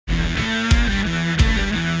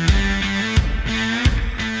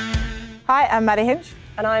Hi, I'm Maddie Hinch.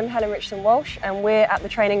 And I'm Helen Richardson-Walsh, and we're at the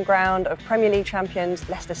training ground of Premier League champions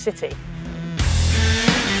Leicester City.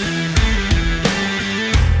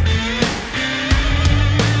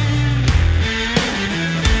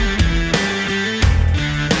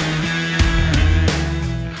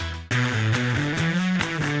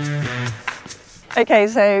 Okay,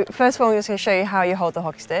 so first of all I'm just going to show you how you hold the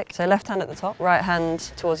hockey stick. So left hand at the top, right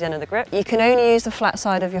hand towards the end of the grip. You can only use the flat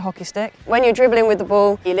side of your hockey stick. When you're dribbling with the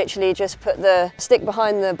ball, you literally just put the stick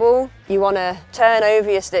behind the ball. You want to turn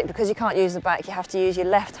over your stick because you can't use the back, you have to use your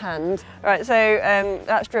left hand. Right, so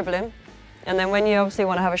that's dribbling. And then when you obviously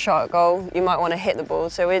want to have a shot at goal, you might want to hit the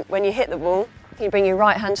ball. So when you hit the ball, you bring your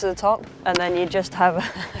right hand to the top and then you just have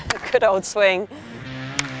a good old swing.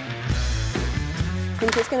 I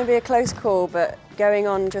think it's going to be a close call, but going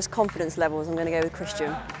on just confidence levels, I'm going to go with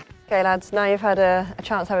Christian. Okay lads, now you've had a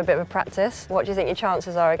chance to have a bit of a practice. What do you think your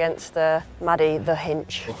chances are against Maddie the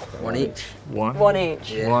Hinch? One each. One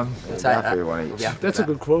each? Yeah. One. Exactly one each. Yeah. That's a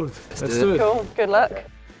good quote. Let's do it. Cool, good luck.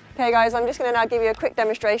 Okay guys, I'm just going to now give you a quick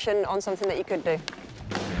demonstration on something that you could do.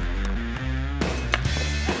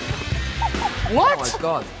 What? Oh my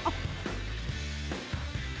God.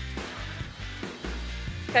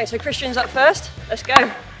 Okay, so Christian's up first. Let's go.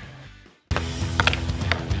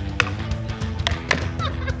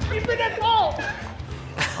 He's been at ball!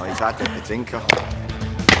 Oh, he's had a tinker.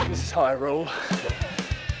 This is how I roll.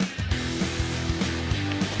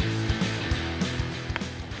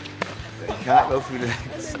 You can't go through the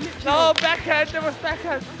legs. No, backhand, there was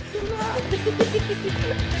backhand.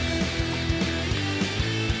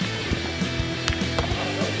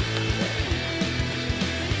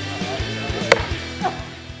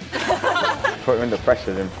 Put him under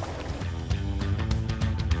pressure then.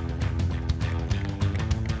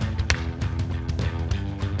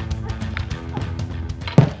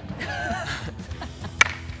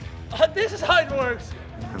 This is how it works.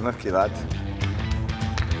 Unlucky lad.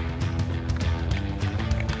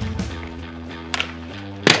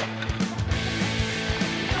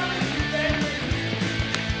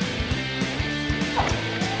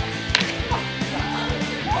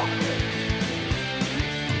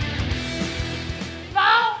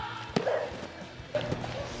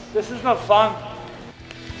 This is not fun.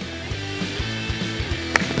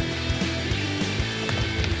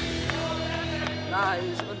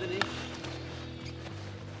 Nice, underneath.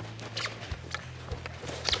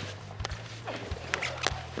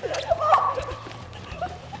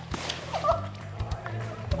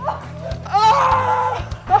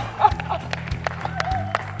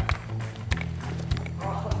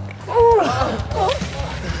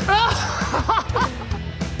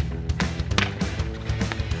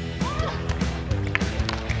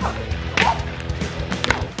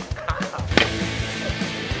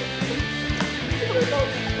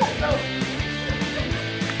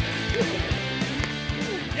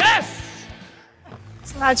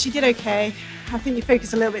 Lads, you did okay. I think you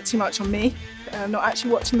focused a little bit too much on me, not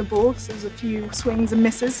actually watching the ball, so there was a few swings and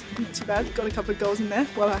misses. Not too bad, got a couple of goals in there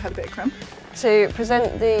while I had a bit of cramp. To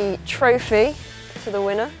present the trophy to the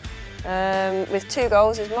winner with 2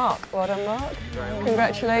 goals is Marc. Well done, Marc.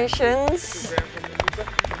 Congratulations.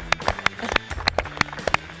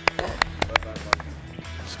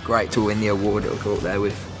 It's great to win the award that we got there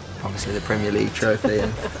with obviously the Premier League trophy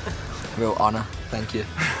and real honour. Thank you.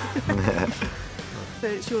 So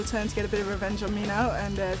it's your turn to get a bit of revenge on me now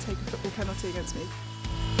and take a football penalty against me.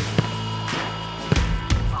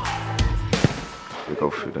 We go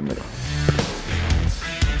through the middle.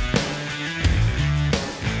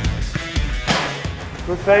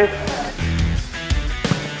 Good save.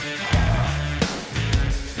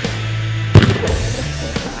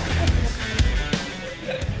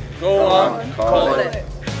 Go on, call it.